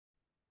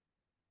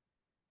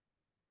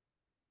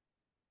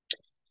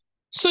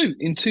So,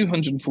 in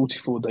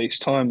 244 days'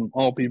 time,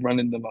 I'll be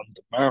running the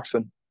London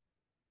Marathon.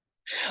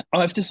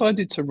 I've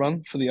decided to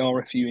run for the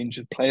RFU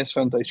Injured Players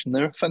Foundation.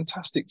 They're a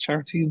fantastic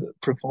charity that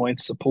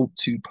provides support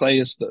to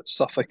players that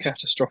suffer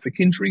catastrophic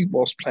injury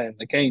whilst playing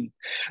the game.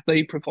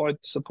 They provide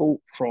support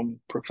from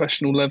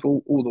professional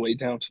level all the way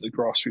down to the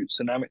grassroots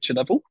and amateur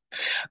level.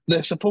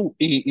 Their support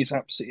is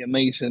absolutely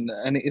amazing,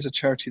 and it is a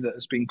charity that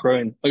has been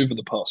growing over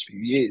the past few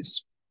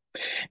years.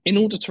 In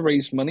order to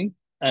raise money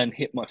and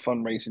hit my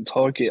fundraising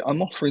target,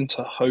 I'm offering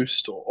to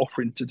host or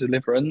offering to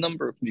deliver a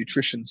number of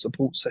nutrition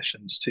support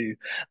sessions to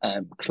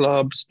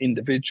clubs,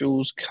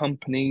 individuals,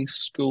 companies,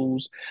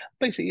 schools,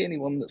 basically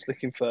anyone that's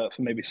looking for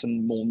maybe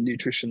some more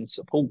nutrition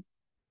support.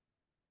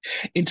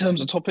 In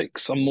terms of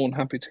topics, I'm more than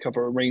happy to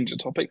cover a range of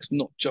topics,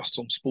 not just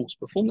on sports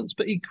performance,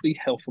 but equally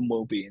health and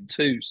well-being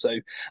too.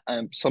 So,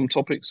 some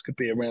topics could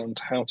be around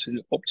how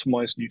to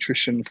optimize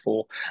nutrition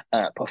for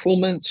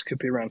performance, could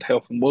be around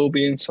health and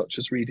well-being, such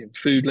as reading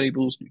food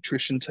labels,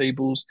 nutrition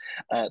tables,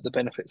 the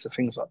benefits of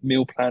things like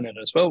meal planning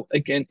as well.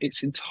 Again,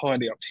 it's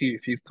entirely up to you.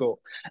 If you've got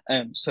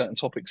certain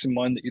topics in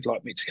mind that you'd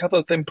like me to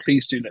cover, then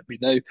please do let me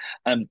know,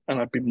 and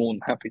I'd be more than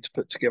happy to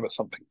put together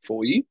something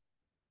for you.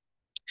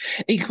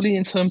 Equally,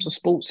 in terms of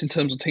sports, in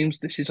terms of teams,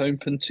 this is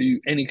open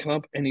to any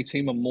club, any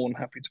team. I'm more than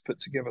happy to put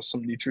together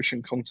some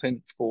nutrition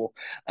content for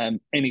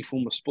any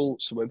form of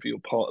sports. So whether you're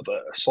part of a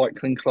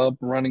cycling club,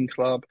 running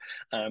club,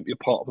 you're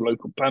part of a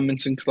local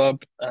badminton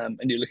club, and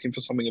you're looking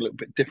for something a little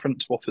bit different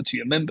to offer to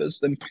your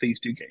members, then please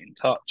do get in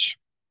touch.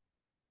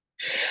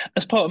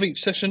 As part of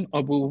each session, I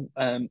will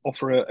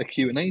offer a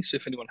Q&A. So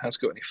if anyone has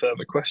got any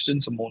further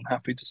questions, I'm more than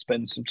happy to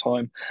spend some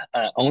time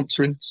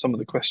answering some of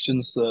the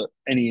questions that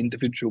any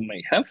individual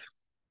may have.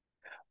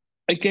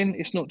 Again,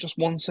 it's not just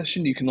one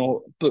session. You can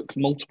book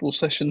multiple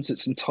sessions.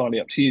 It's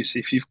entirely up to you. So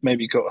if you've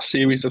maybe got a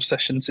series of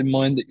sessions in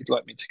mind that you'd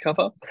like me to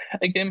cover,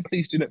 again,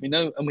 please do let me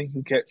know and we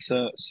can get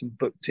some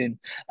booked in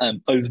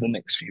over the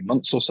next few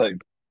months or so.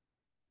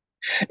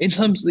 In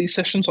terms of these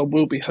sessions, I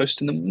will be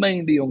hosting them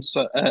mainly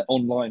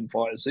online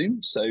via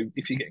Zoom. So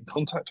if you get in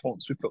contact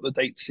once we've got the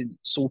dates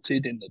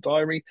sorted in the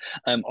diary,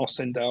 I'll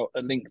send out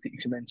a link that you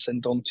can then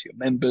send on to your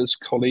members,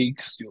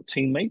 colleagues, your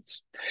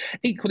teammates.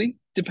 Equally,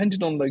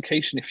 depending on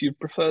location, if you'd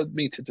prefer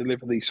me to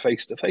deliver these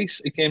face to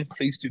face, again,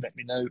 please do let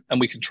me know and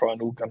we can try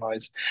and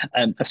organise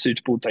a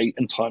suitable date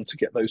and time to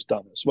get those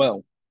done as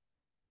well.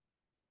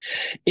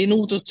 In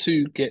order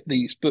to get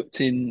these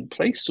booked in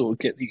place or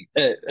get the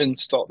and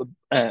start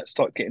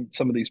getting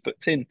some of these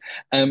booked in,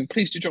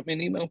 please do drop me an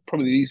email.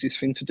 Probably the easiest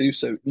thing to do.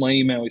 So my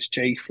email is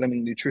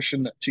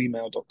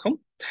jflemingnutrition@gmail.com.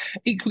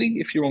 Equally,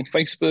 if you're on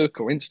Facebook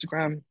or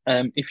Instagram,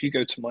 if you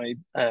go to my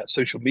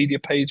social media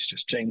page,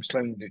 just James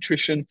Fleming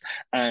Nutrition,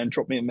 and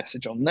drop me a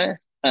message on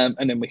there.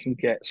 And then we can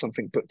get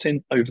something booked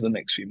in over the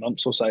next few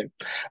months or so.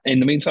 In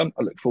the meantime,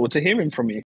 I look forward to hearing from you.